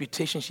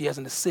reputation she has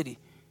in the city.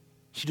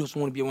 She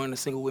doesn't want to be around the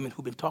single women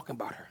who've been talking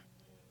about her.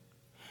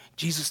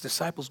 Jesus'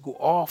 disciples go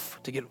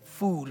off to get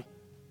food,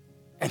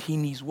 and he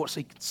needs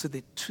water. So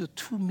they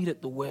two meet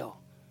at the well.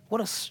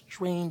 What a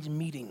strange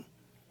meeting.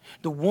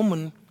 The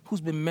woman who's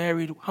been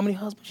married, how many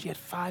husbands? She had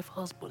 5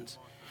 husbands.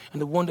 And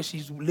the one that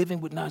she's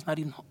living with now is not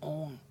even her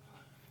own.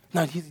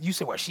 Now, you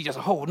say, well, she's just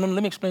a hoe. No,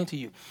 let me explain to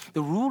you.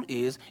 The rule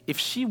is, if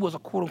she was a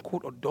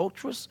quote-unquote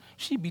adulteress,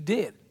 she'd be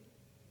dead.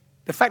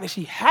 The fact that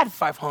she had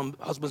 5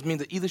 husbands means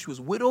that either she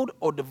was widowed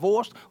or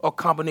divorced or a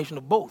combination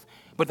of both.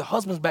 But the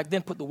husbands back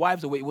then put the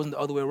wives away. It wasn't the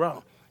other way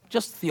around.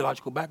 Just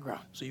theological background,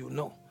 so you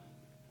know.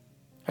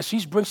 And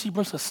she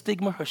brings her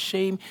stigma, her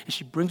shame, and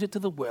she brings it to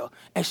the well,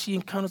 and she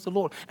encounters the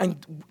Lord.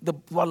 And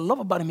what I love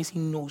about him is he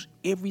knows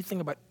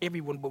everything about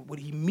everyone, but when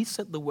he meets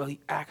at the well,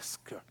 he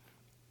asks her.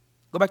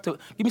 Go back to,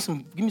 give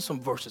me some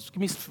verses. Give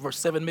me verse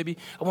 7 maybe.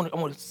 I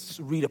want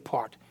to read a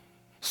part.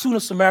 Soon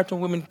a Samaritan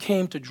woman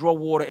came to draw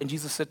water, and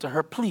Jesus said to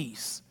her,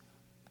 please,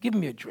 give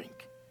me a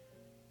drink.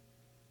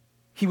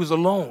 He was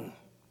alone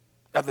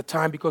at the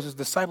time because his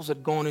disciples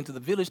had gone into the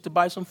village to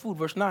buy some food.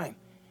 Verse 9.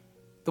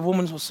 The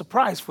woman was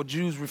surprised, for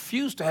Jews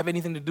refused to have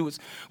anything to do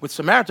with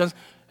Samaritans.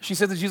 She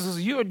said to Jesus,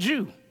 you're a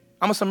Jew.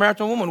 I'm a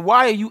Samaritan woman.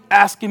 Why are you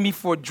asking me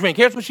for a drink?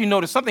 Here's what she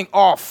noticed, something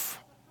off.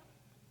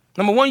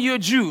 Number one, you're a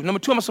Jew. Number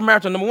two, I'm a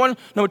Samaritan. Number one,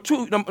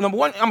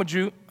 I'm a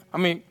Jew.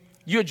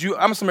 You're a Jew.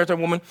 I'm a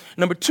Samaritan woman.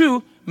 Number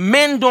two,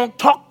 men don't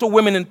talk to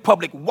women in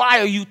public. Why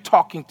are you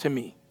talking to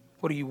me?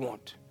 What do you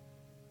want?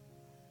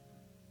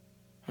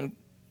 And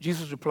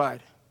Jesus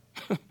replied,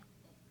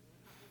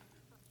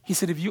 he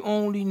said, if you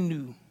only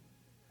knew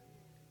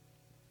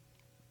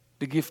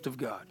the gift of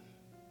God,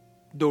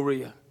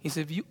 Dorea. He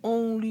said, if you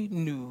only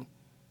knew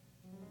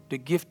the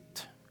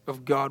gift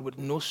of God with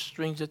no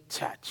strings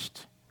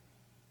attached,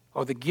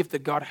 or the gift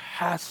that God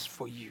has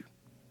for you,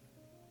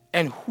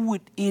 and who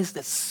it is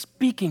that's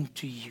speaking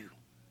to you.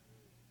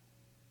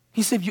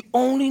 He said, if you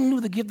only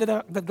knew the gift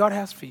that God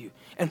has for you,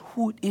 and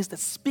who it is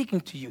that's speaking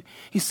to you,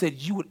 he said,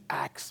 you would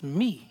ask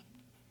me,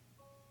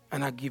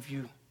 and I'll give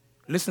you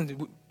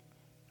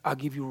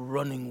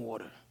running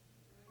water.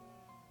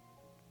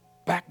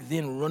 Back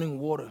then, running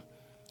water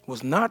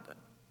was not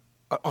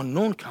an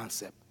unknown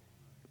concept,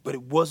 but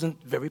it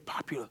wasn't very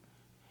popular.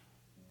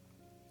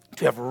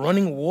 To have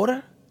running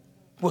water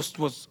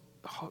was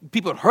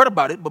people had heard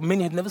about it, but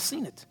many had never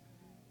seen it.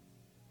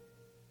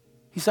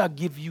 He said, I'll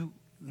give you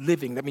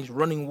living. That means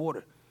running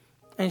water.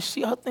 And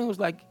her thing was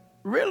like,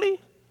 really?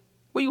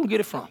 Where you going to get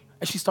it from?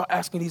 And she started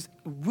asking these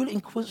really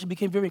inquisitive. She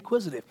became very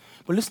inquisitive.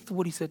 But listen to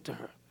what he said to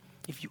her.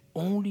 If you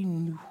only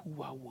knew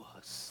who I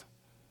was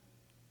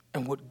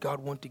and what God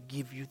wanted to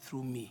give you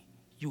through me,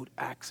 you would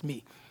ask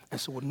me.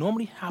 And so what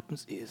normally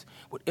happens is,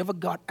 whatever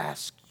God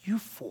asks you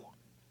for,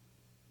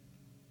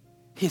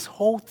 his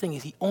whole thing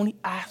is he only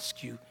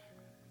asks you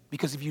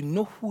because if you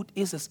know who it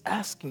is that's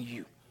asking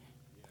you,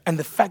 and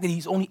the fact that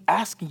he's only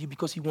asking you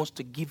because he wants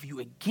to give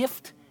you a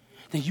gift,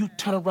 then you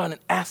turn around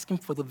and ask him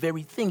for the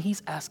very thing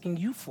he's asking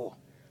you for.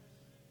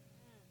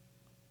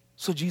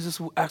 So Jesus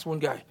will ask one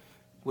guy,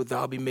 would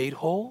thou be made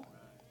whole?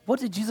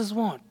 What did Jesus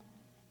want?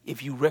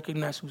 If you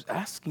recognize who's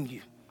asking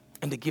you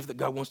and the gift that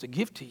God wants to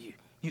give to you,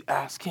 you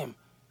ask him,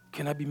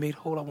 can I be made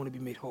whole? I want to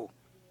be made whole.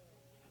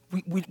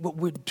 What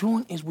we're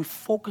doing is we're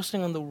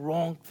focusing on the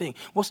wrong thing.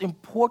 What's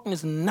important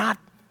is not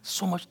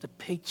so much the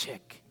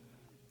paycheck.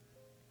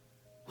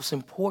 What's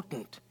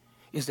important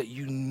is that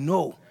you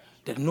know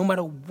that no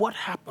matter what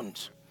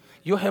happens,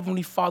 your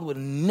Heavenly Father will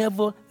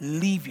never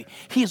leave you.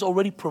 He has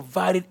already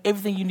provided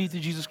everything you need through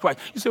Jesus Christ.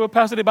 You say, well,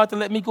 Pastor, they're about to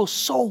let me go.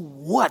 So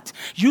what?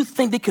 You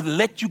think they could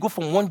let you go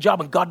from one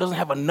job and God doesn't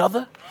have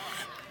another?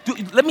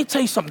 Dude, let me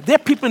tell you something. There are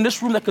people in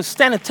this room that could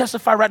stand and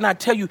testify right now and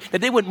tell you that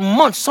they went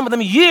months, some of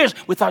them years,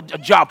 without a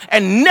job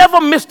and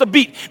never missed a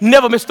beat,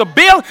 never missed a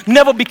bill,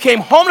 never became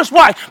homeless.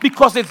 Why?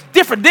 Because it's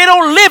different. They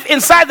don't live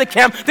inside the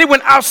camp. They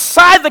went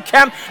outside the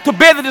camp to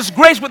bear the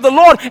disgrace with the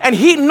Lord, and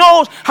he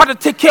knows how to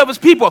take care of his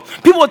people.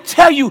 People will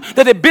tell you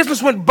that their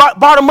business went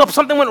bottom up,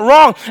 something went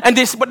wrong,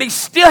 but they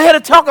still here to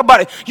talk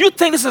about it. You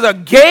think this is a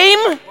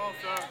game?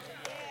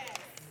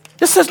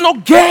 This is no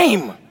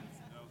game.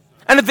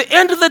 And at the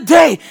end of the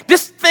day,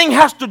 this thing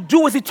has to do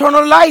with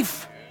eternal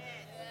life.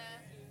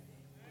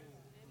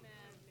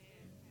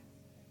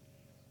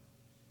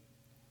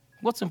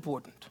 What's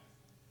important?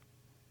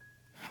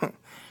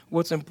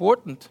 What's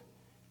important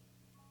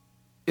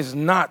is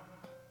not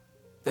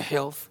the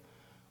health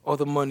or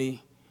the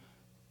money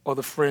or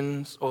the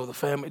friends or the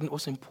family.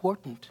 What's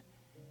important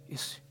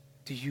is,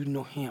 do you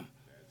know him?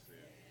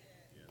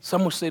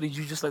 Some will say to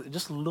you,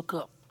 just look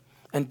up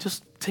and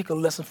just take a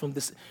lesson from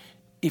this.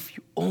 If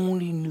you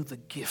only knew the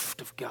gift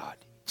of God.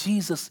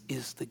 Jesus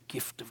is the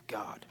gift of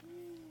God.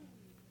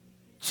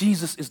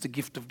 Jesus is the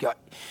gift of God.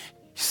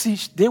 See,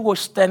 they were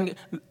staying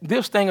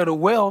at a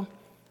well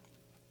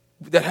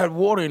that had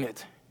water in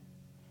it.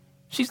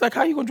 She's like,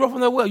 how are you going to draw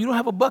from that well? You don't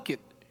have a bucket.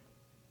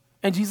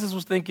 And Jesus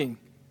was thinking,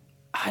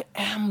 I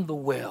am the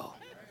well.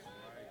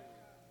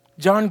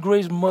 John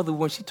Gray's mother,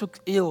 when she took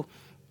ill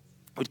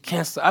with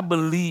cancer, I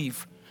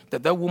believe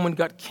that woman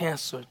got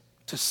cancer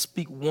to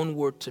speak one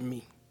word to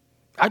me.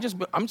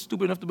 I'm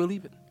stupid enough to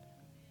believe it.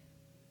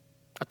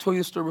 I told you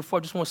this story before.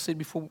 I just want to say it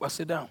before I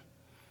sit down.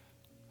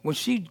 When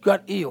she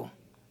got ill,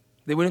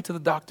 they went into the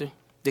doctor.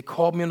 They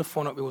called me on the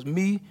phone up. It was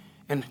me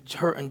and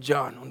her and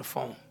John on the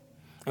phone.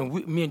 And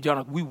me and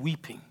John, we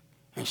weeping.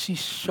 And she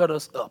shut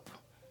us up.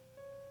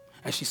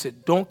 And she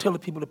said, don't tell the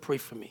people to pray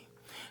for me.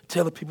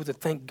 Tell the people to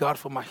thank God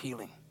for my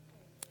healing.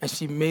 And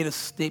she made a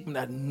statement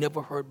I'd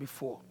never heard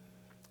before.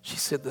 She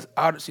said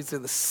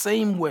the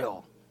same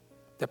well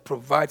that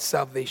provides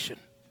salvation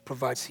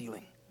provides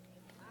healing.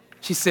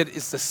 She said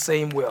it's the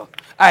same well.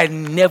 I had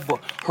never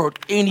heard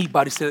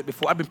anybody say that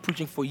before. I've been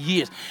preaching for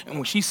years. And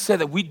when she said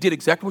that, we did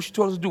exactly what she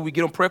told us to do. We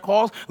get on prayer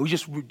calls, and we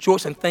just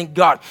rejoice and thank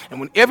God. And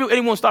when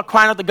anyone start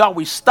crying out to God,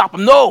 we stop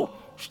them. No,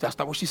 that's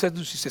not what she said to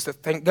do. She said,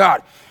 thank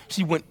God.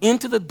 She went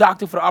into the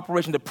doctor for the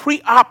operation. The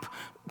pre-op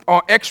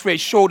x-ray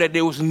showed that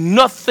there was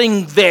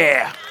nothing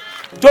there.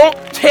 Don't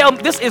tell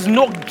me, this is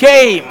no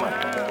game.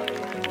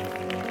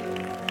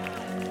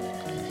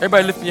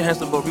 Everybody lifting your hands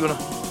to the Lord.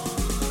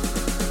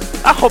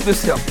 I hope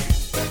this helps.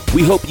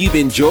 We hope you've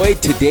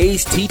enjoyed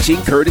today's teaching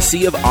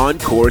courtesy of On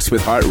Course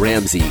with Hart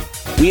Ramsey.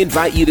 We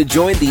invite you to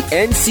join the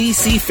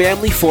NCC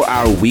family for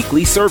our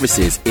weekly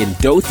services in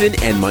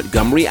Dothan and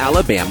Montgomery,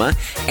 Alabama,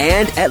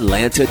 and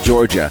Atlanta,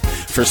 Georgia.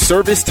 For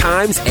service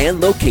times and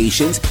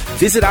locations,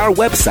 visit our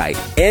website,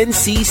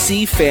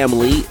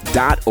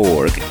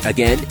 nccfamily.org.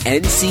 Again,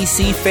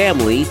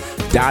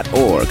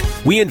 nccfamily.org.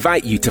 We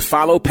invite you to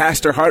follow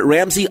Pastor Hart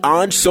Ramsey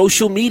on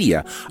social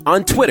media,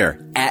 on Twitter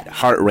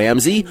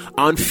 @HartRamsey,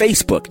 on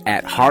Facebook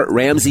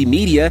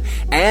 @HartRamseyMedia,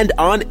 and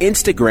on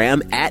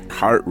Instagram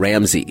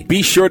 @HartRamsey.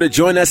 Be sure to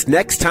join us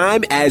next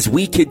time as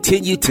we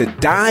continue to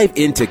dive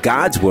into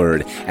God's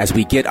Word as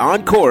we get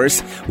on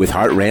course with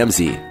Hart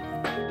Ramsey.